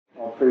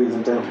praise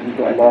and thanksgiving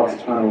to Allah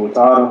subhanahu wa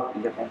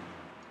ta'ala,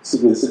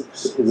 seek His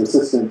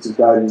assistance, His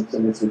guidance,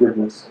 and His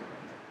forgiveness.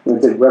 We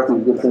take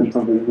refuge with Him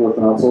from the evil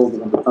within our souls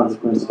and from the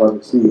consequences of our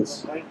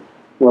misdeeds.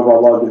 Whoever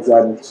Allah gives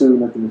guidance to,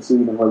 nothing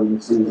misleads, and whoever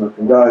misleads,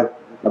 nothing guide.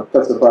 I've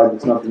testified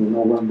there's nothing and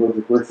no one worthy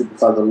of worship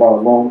besides Allah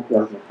alone. He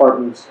has no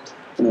partners.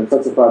 And I've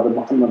testified that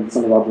Muhammad, the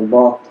son of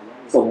Abdullah,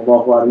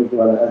 sallallahu alayhi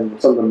wa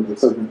sallam, is the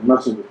servant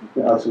messenger.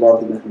 We ask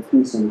Allah to grant him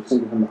peace and we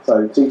send him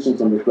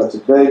salutations on this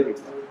blessed day.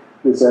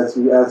 This as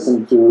we ask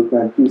him to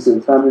grant peace to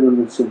his family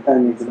members,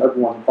 companions, and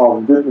everyone who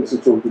follows goodness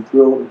and so to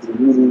grow into the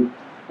meeting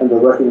and the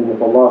reckoning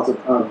of Allah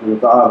subhanahu wa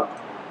ta'ala.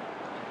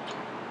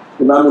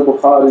 Imam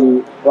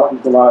al-Bukhari,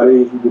 rahmatullahi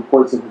alayhi, he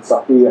reports in his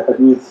Sahih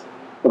hadith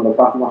from the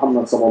Prophet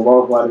Muhammad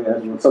sallallahu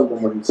alayhi wa sallam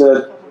where he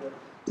said,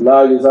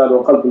 لا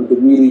يزال قلب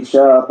الكبير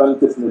شابا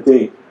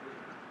كاثنتين.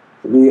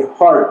 The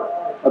heart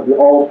of the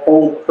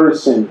old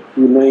person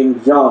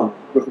remains young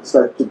with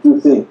respect to two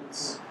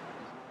things.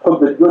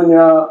 حب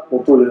الدنيا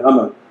وطول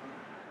الأمل.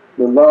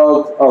 The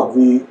love of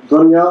the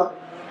dunya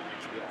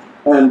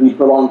and the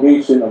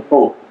prolongation of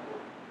hope.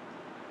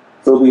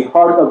 So the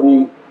heart of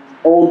the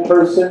old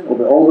person or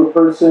the older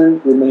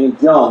person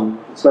remains young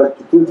with respect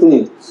to two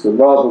things: the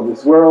love of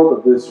this world,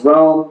 of this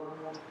realm,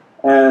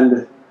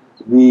 and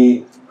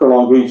the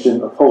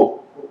prolongation of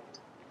hope.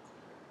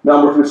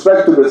 Now with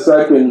respect to the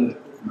second,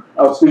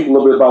 I'll speak a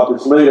little bit about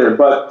this later,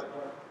 but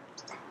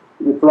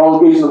the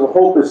prolongation of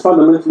hope is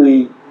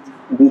fundamentally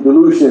the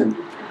delusion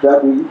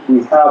that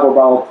we have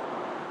about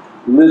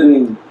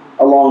living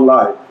a long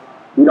life.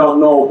 We don't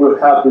know if we'll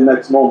have the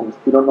next moment.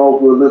 We don't know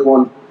if we'll live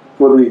one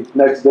for the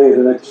next day,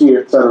 the next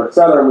year, etc.,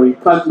 etc. And we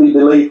constantly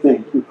delay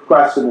things, we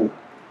procrastinate.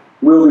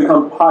 We'll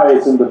become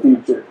pious in the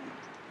future.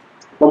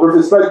 But with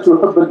respect to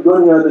Hubb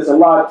al-Dunya, there's a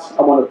lot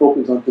I want to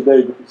focus on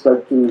today with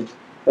respect to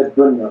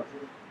al-Dunya.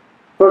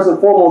 First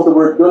and foremost, the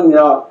word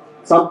Dunya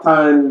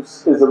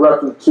sometimes is a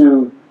reference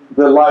to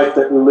the life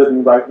that we're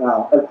living right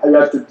now.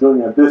 Al-Hayat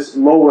al-Dunya, this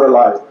lower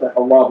life that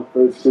Allah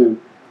refers to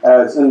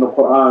as in the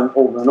Quran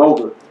over and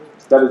over.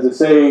 That is to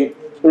say,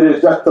 it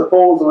is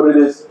juxtaposed or it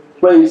is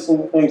placed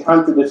in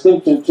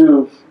contradistinction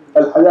to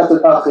Al-Hayat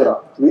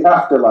al-Akhira, the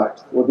afterlife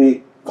or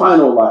the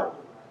final life.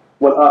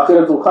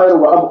 Wal-Akhiratu khayr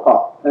wa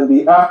abqa. And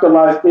the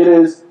afterlife, it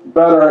is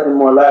better and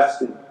more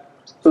lasting.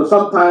 So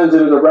sometimes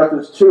it is a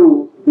reference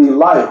to the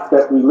life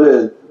that we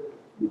live.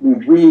 We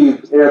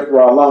breathe air through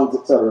our lungs,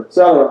 etc.,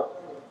 etc.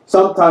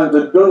 Sometimes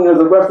the dunya is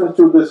a reference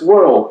to this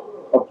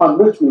world upon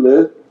which we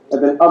live,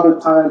 and then other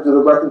times is a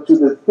reference to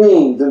the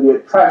things and the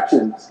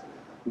attractions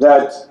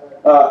that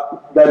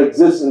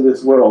exist in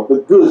this world,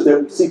 the goods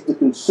that we seek to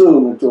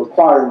consume and to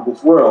acquire in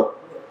this world.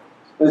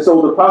 And so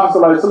the Prophet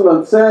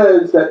ﷺ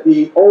says that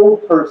the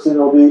old person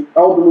or the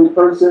elderly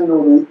person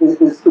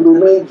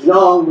remains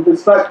young with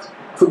respect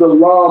to the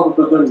love of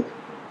the dunya.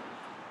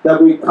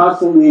 That we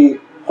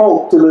constantly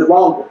hope to live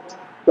longer,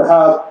 to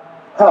have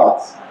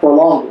health for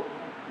longer.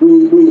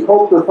 We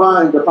hope to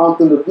find the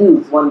fountain of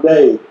youth one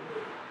day.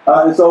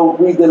 And so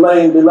we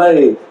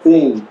delay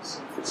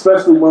things,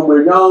 especially when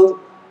we're young.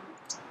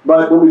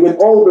 But when we get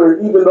older,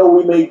 even though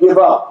we may give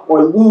up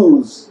or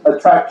lose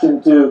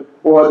attraction to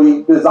or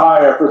the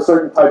desire for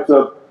certain types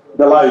of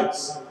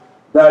delights,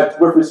 that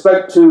with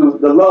respect to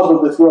the love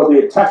of this world, the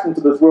attachment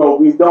to this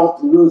world, we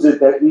don't lose it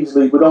that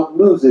easily. We don't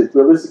lose it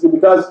realistically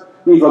because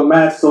we've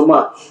amassed so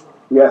much.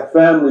 We have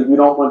family we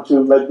don't want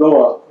to let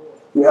go of.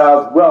 We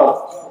have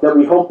wealth that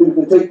we hope that we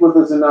can take with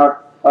us in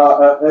our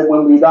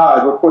when we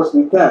die. But of course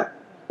we can't,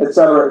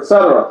 etc.,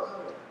 etc.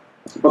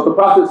 But the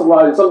Prophet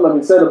ﷺ,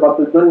 he said about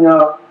the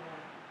dunya,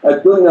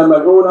 الدنيا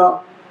ملعونة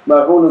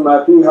ملعون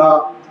ما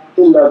فيها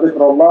إلا ذكر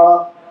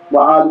الله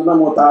وعالما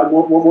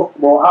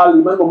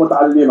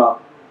ومتعلما.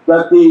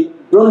 That the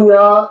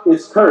dunya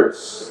is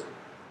cursed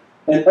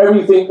and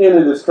everything in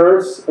it is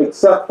cursed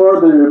except for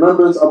the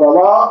remembrance of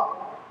Allah,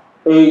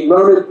 a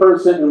learned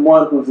person and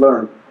one who's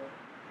learning.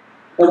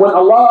 And when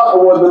Allah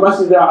or the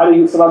Messenger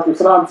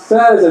ﷺ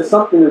says that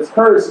something is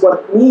cursed, what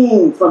it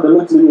means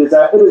fundamentally is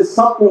that it is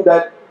something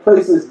that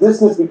places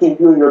distance between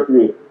you and your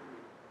Creator.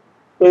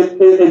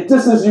 It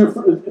distances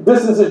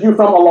you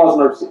from Allah's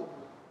mercy.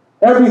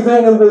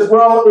 Everything in this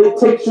world, it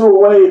takes you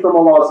away from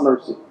Allah's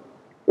mercy.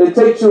 It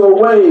takes you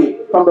away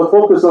from the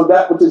focus of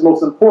that which is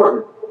most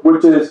important,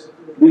 which is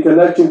the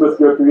connection with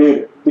your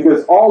Creator.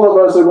 Because all of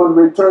us are going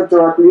to return to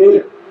our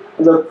Creator.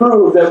 And the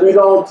proof that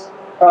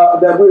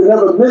that we're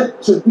never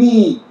meant to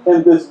be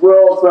in this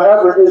world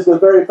forever is the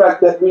very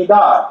fact that we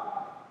die.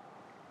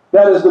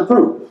 That is the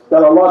proof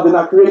that Allah did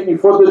not create you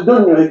for the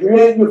dunya. He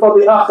created you for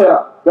the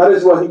akhira. That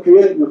is what He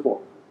created you for.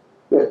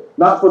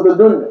 Not for the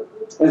dunya.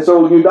 And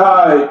so you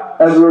die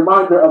as a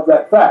reminder of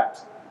that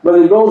fact. But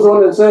he goes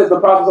on and says, the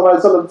Prophet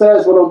ﷺ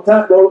says, وَلَوْ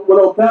كَانَتِ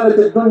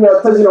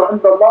الدُّنْيَا تَزِنُ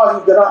عِنْدَ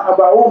اللَّهِ جَنَاحَ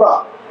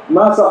بَعُوضَةٍ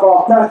مَا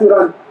سَقَى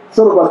كَافِرًا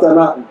شُرْبَةَ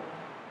مَاءٍ.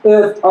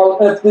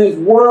 If this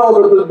world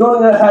of the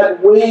dunya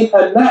had weighed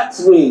a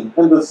gnat's wing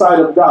in the sight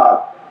of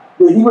God,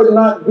 then He would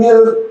not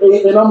give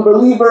an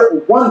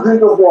unbeliever one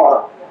drink of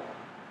water.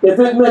 If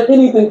it meant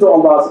anything to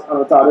Allah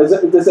subhanahu wa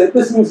ta'ala, they say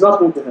this means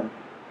nothing to him.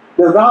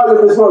 The value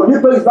of this world. You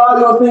place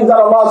value on things that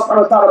Allah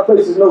subhanahu wa ta'ala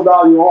places no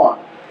value on.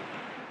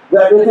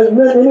 That if it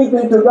meant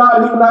anything to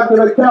God, He would not give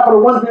a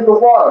capital one drink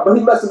of water, but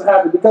He lets him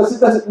have it because it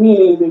doesn't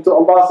mean anything to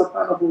Allah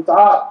subhanahu wa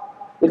ta'ala.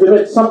 If it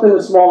meant something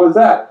as small as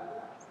that.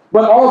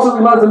 But also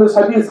we learn from this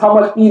hadith how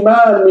much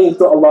iman means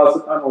to Allah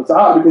subhanahu wa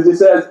ta'ala, because He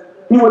says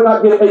He would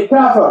not give a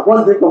kafir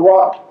one drink of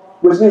water,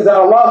 which means that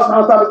Allah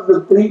subhanahu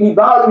wa ta'ala, He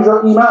values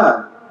your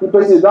iman. He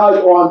places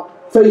value on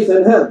faith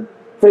in Him,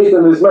 faith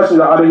in His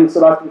Messenger alayhi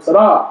salatu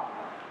wasalam.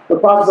 The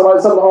Prophet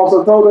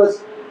also told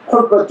us,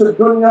 حُفَّةُ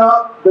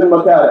الدُّنْيَا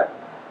بِالْمَكَارِهِ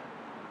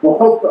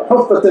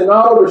وَحُفَّةُ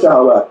النَّارُ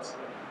بِالشَّهَوَاتِ.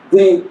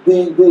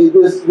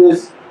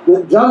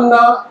 The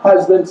Jannah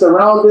has been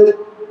surrounded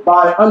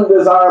by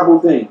undesirable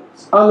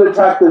things,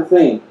 unattractive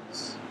things.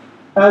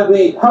 And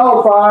the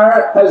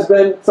hellfire has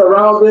been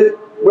surrounded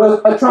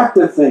with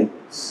attractive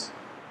things.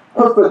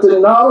 حُفَّةُ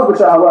النَّارُ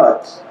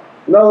بِالشَّهَوَاتِ.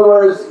 In other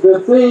words, the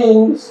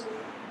things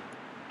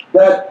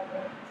that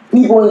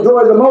people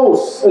enjoy the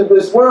most in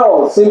this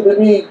world seem to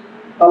be,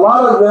 a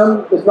lot of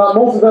them, if not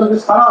most of them,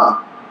 just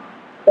haram.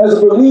 As a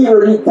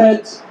believer, you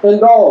can't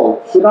indulge.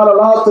 You're not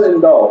allowed to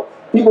indulge.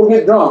 People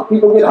get drunk.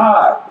 People get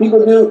high.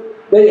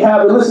 They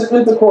have illicit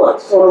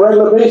intercourse on a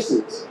regular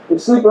basis. They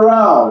sleep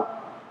around.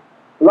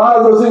 A lot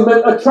of those things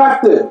are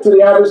attractive to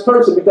the average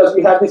person because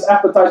we have these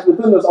appetites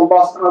within us.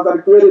 Allah subhanahu wa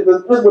ta'ala created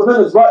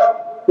within us.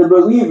 But the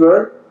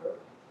believer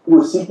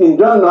who is seeking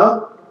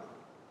Jannah,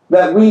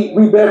 that we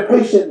bear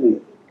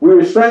patiently. We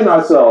restrain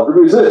ourselves.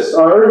 We resist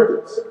our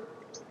urges.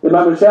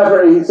 Imam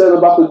Shafi'i, he says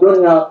about the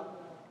dunya,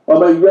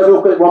 وَمَنْ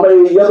يَذُقِ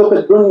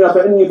الدُّنْيَا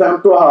فَإِنِّي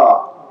فَهَمْتُهَا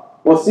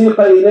وَسِيقَ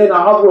إِلَيْنَا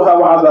عَضْرُهَا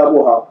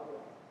وَعَذَابُهَا.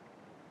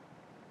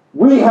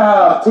 We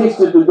have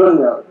tasted the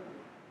dunya,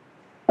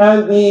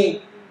 and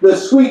the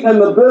sweet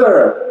and the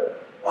bitter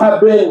have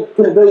been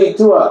conveyed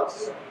to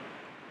us.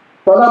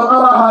 فَلَمْ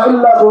أَرَهَا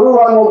إِلَّا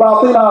غُرُورًا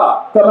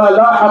وَبَاطِلًا كَمَا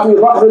لَاحَ فِي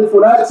ظَهْرِ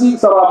الْفُلَاتِ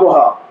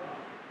سَرَابُهَا.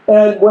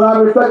 And when I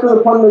reflected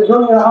upon the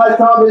dunya, I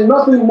found it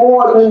nothing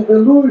more than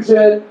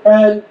delusion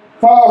and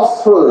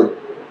falsehood.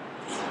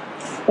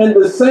 In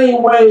the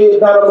same way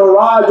that a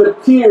mirage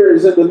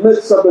appears in the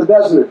midst of the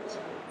desert.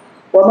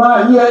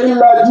 وَمَا هِيَ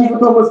إِلَّا جِيفَةٌ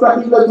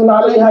مُسْتَحِيلَةٌ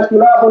عَلَيْهَا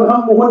كِلَابٌ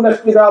هَمُّهُنَّ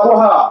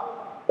اشْتِرَابُهَا.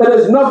 It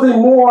is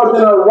nothing more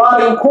than a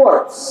rotting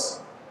corpse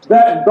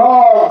that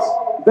dogs,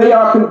 they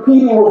are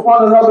competing with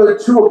one another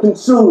to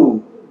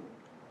consume.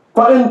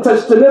 فَإِن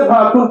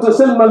تَجْتَنِبْهَا كُنْتَ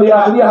سِلْمًا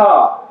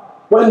لِأَهْلِهَا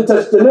وَإِن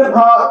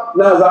تَجْتَنِبْهَا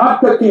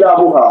نَازَعَتْكَ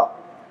كِلَابُهَا.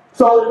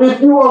 So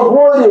if you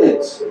avoid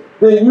it,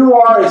 then you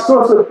are a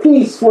source of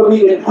peace for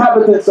the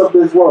inhabitants of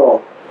this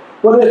world.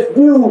 But if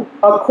you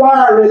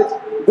acquire it,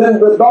 then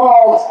the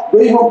dogs,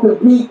 they will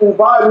compete and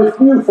vie with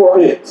you for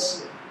it.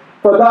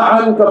 فَدَعْ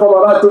عَنْكَ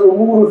فَضَلَاتُ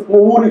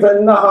الْأُمُورِ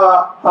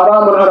فَإِنَّهَا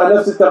حَرَامٌ عَلَى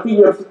نَفْسِ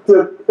التَّقِيِّ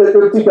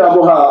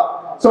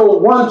ارْتِكَابُهَا. So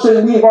one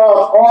should leave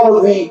off all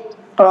of the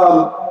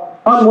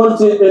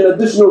unwanted and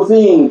additional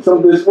things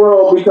from this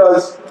world,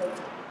 because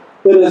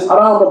it is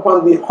haram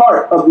upon the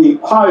heart of the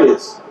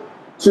pious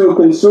to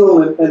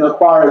consume and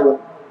acquire them.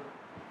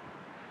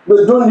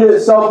 The dunya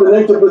itself, the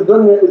nature of the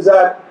dunya is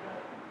that,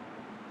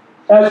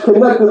 as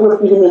connected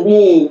with the human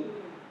being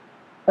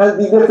and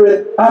the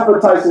different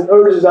appetites and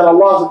urges that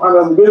Allah subhanahu wa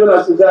ta'ala has given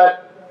us, is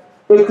that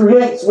it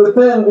creates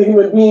within the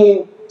human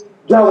being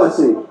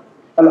jealousy,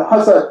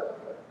 al-hasad,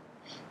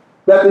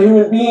 that the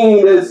human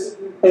being is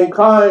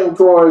inclined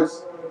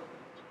towards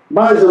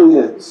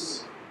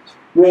miserliness,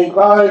 we're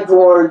inclined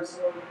towards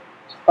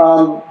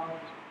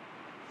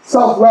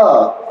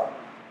self-love,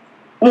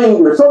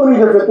 anger, so many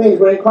different things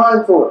we're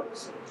inclined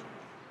towards.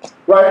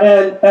 Right,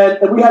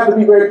 and we have to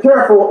be very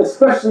careful,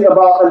 especially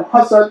about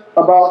al-hasad,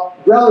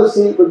 about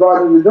jealousy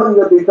regarding the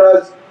dunya,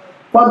 because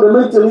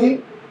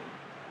fundamentally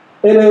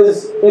it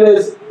is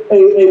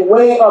a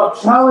way of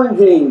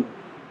challenging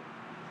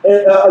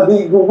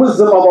the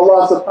wisdom of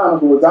Allah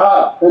subhanahu wa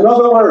ta'ala. In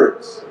other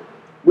words,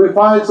 we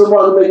find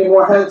someone who may be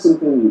more handsome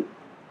than you,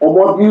 or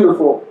more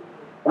beautiful,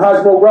 or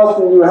has more wealth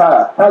than you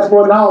have, has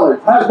more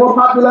knowledge, has more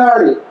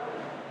popularity,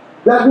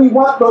 that we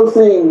want those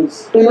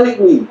things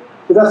innately.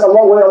 Because that's the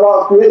way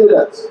Allah created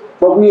us.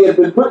 But we have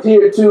been put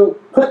here to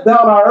put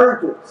down our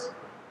urges.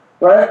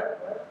 Right?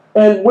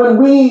 And when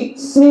we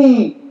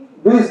see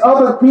these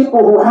other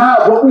people who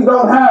have what we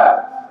don't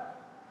have,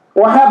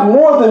 or have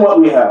more than what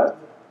we have,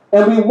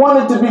 and we want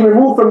it to be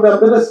removed from them,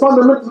 then it's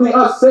fundamentally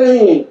us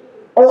saying,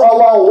 oh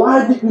Allah,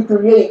 why did you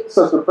create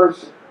such a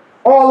person?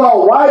 Oh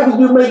Allah, why did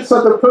you make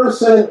such a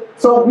person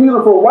so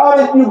beautiful? Why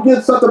did you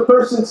give such a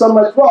person so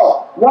much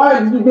wealth? Why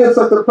did you give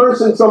such a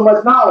person so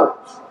much knowledge?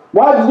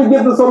 Why did you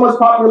give them so much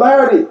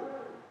popularity?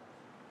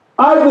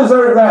 I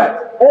deserve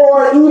that.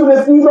 Or even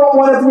if you don't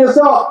want it for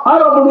yourself, I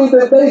don't believe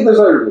that they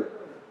deserve it.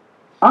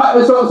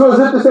 So is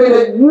it to say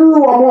that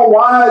you are more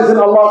wise than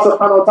Allah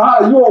subhanahu wa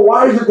ta'ala? You are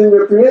wiser than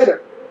your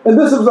creator. And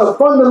this is a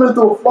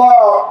fundamental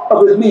flaw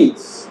of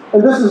Iblis.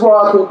 And this is where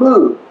I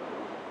conclude.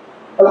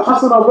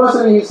 Al-Hasan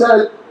al-Basri, he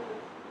said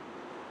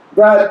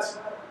that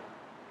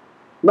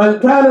Man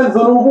kana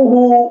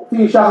dhunubuhu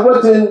fi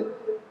shahwatin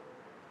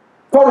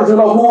farju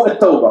lahu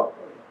at-tawbah.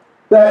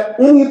 That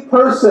any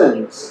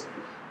person's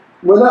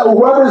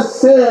whoever's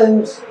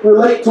sins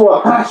relate to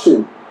a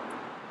passion,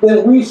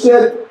 then we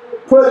should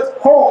put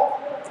hope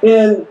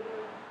in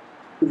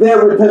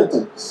their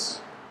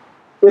repentance.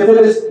 If it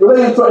is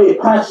related to a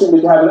passion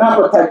that you have, an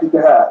appetite that you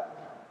have,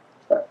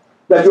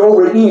 that you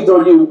overeat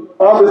or you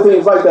other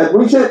things like that,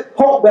 we should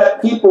hope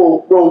that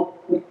people will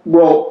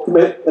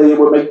commit, they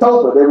will make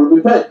tawbah, they will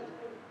repent.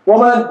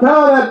 وَمَنْ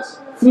كَانَتْ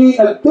فِي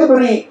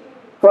الْكِبْرِ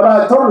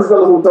فَلَا تَرْجَ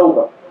لَهُ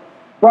تَوْبَةً.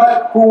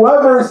 But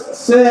whoever's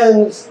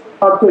sins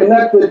are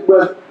connected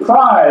with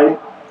pride,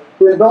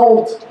 then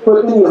don't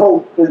put any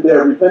hope in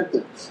their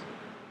repentance.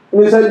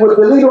 And he said,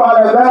 وَالدَّلِيلُ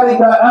عَلَى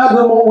ذَلِكَ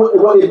آدَمُ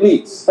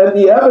وَإِبْلِيسُ. And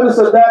the evidence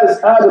of that is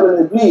Adam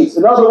and Iblis.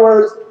 In other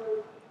words,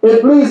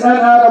 Iblis and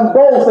Adam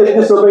both, they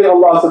disobeyed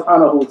Allah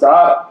subhanahu wa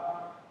ta'ala.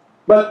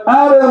 But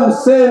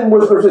Adam's sin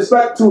was with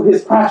respect to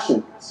his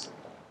passions,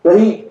 that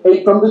he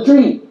ate from the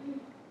tree.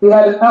 He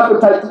had an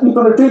appetite to eat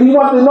from the tree. He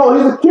wanted to know,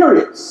 he was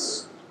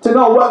curious to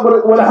know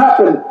what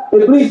happened.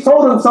 Iblis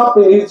told him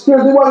something. He was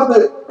curious. He wanted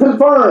to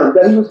confirm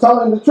that he was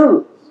telling the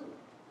truth.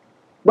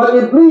 But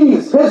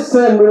Iblis, his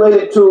sin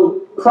related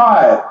to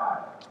pride.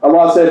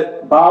 Allah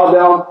said, bow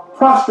down,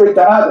 prostrate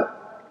to Adam.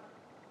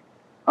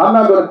 I'm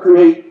not going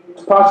to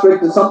prostrate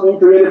to something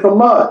created from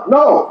mud.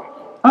 No.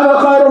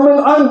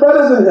 I'm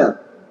better than him.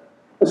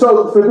 And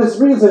so for this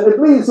reason,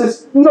 Iblis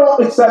is, we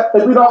don't expect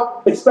any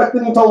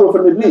tawbah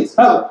from Iblis,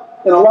 ever.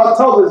 And Allah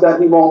tells us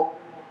that he won't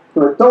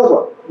commit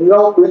tawbah. He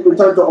won't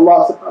return to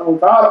Allah subhanahu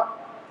wa ta'ala.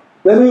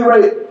 At any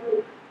rate,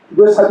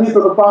 this hadith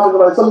of the Prophet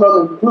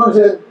ﷺ, in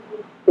conclusion,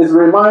 is a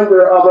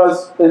reminder of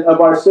us,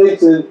 of our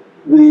states, and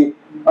the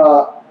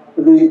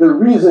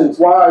reasons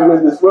why we're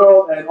in this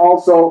world, and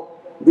also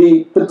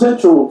the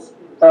potential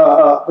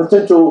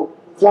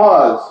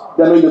flaws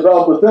that may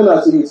develop within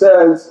us. And he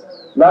says,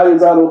 لا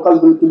يزال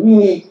قلب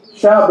الكبير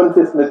شابا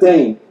في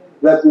اثنتين,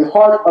 that the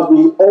heart of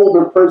the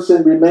older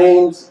person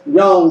remains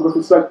young with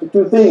respect to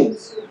two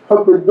things: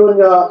 حب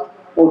الدنيا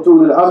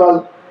وطول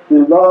الأمل, the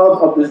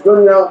love of this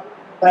dunya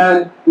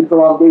and the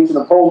prolongation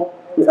of hope.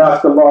 We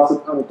ask Allah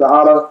subhanahu wa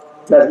ta'ala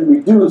that He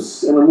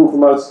reduce and remove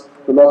from us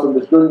the love of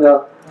this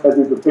dunya as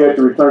we prepare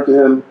to return to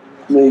Him.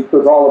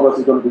 Because all of us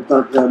are going to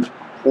return to Him,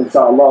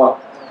 inshaAllah.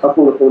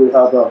 أقول قولي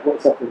هذا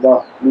وأستغفر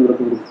الله لي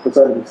ولكم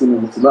ولسائر المسلمين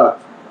والمسلمات.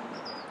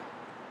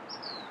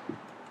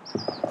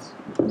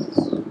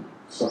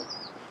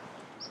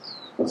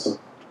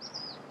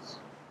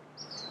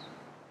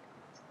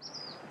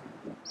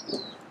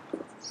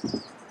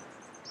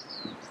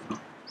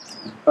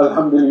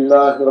 الحمد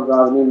لله رب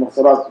العالمين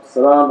والصلاة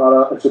والسلام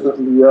على أشرف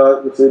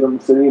الأنبياء وسيد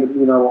المرسلين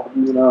نبينا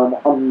وحبيبنا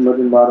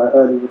محمد وعلى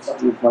آله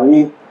وصحبه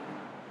أجمعين.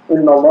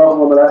 إن الله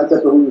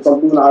وملائكته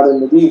يصلون على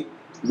النبي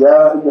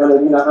يا أيها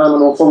الذين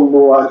آمنوا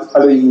صلوا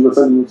عليه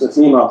وسلموا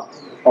تسليما.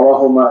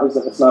 اللهم أعز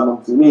الإسلام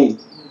والمسلمين.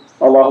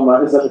 اللهم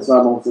أعز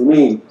الإسلام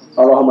والمسلمين.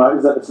 اللهم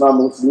أعز الإسلام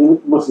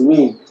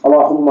والمسلمين.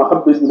 اللهم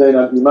حبب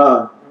إلينا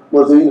الإيمان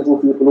وزينه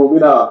في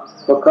قلوبنا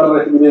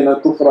وكره إلينا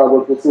الكفر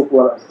والفسوق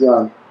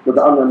والعصيان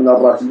واجعلنا من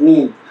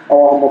الراشدين.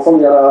 اللهم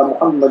صل على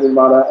محمد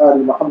وعلى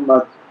آل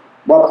محمد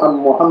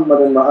وارحم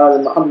محمد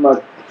وآل محمد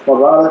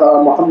وبارك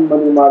على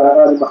محمد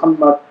وعلى آل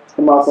محمد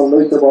كما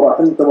صليت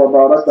ورحمت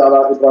وباركت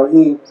على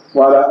إبراهيم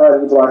وعلى آل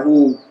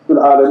إبراهيم في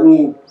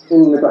العالمين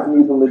إنك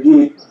حميد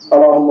مجيد.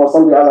 اللهم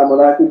صل على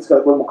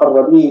ملائكتك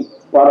والمقربين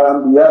وعلى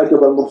أنبيائك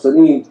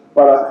والمرسلين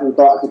وعلى أهل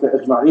طاعتك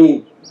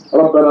أجمعين.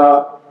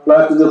 ربنا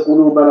لا تزغ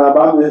قلوبنا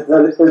بعد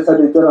إذ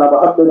هديتنا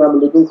وهب لنا من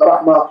لدنك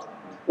رحمة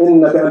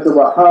إنك أنت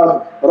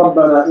الوهاب.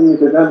 ربنا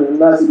إنك جامع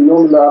الناس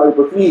بيوم لا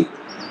ريب فيه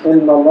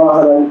إن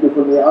الله لا يخلف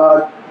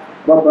الميعاد.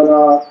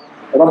 ربنا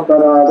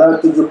لا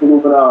تزغ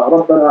قلوبنا.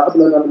 ربنا هب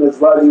لنا من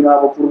أزواجنا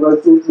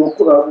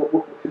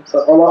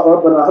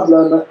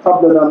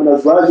هب لنا من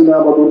أزواجنا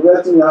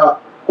وذرياتنا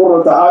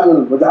قرة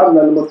أعين واجعلنا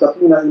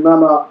للمتقين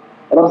إماما.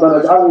 ربنا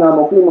اجعلنا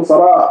مقيم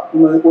الصلاة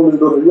ومن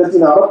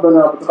ذريتنا.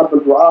 ربنا تقبل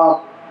دعاء.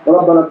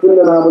 ربنا اغفر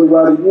لنا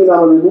ولوالدينا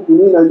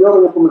وللمؤمنين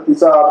يوم يقوم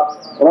الحساب.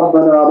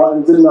 ربنا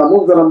وأنزلنا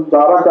منزلا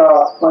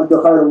مباركا وأنت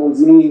خير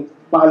المنزلين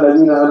مع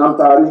الذين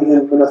أنعمت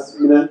عليهم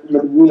من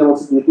النبيين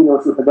والصديقين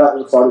والشهداء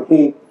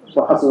والصالحين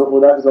وحسن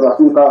أولئك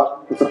رفيقا.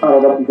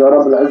 وسبحان ربك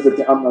رب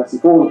العزة عما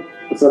يصفون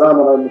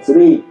وسلام على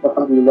المرسلين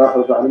والحمد لله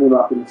رب العالمين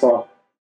وأقم الصلاة.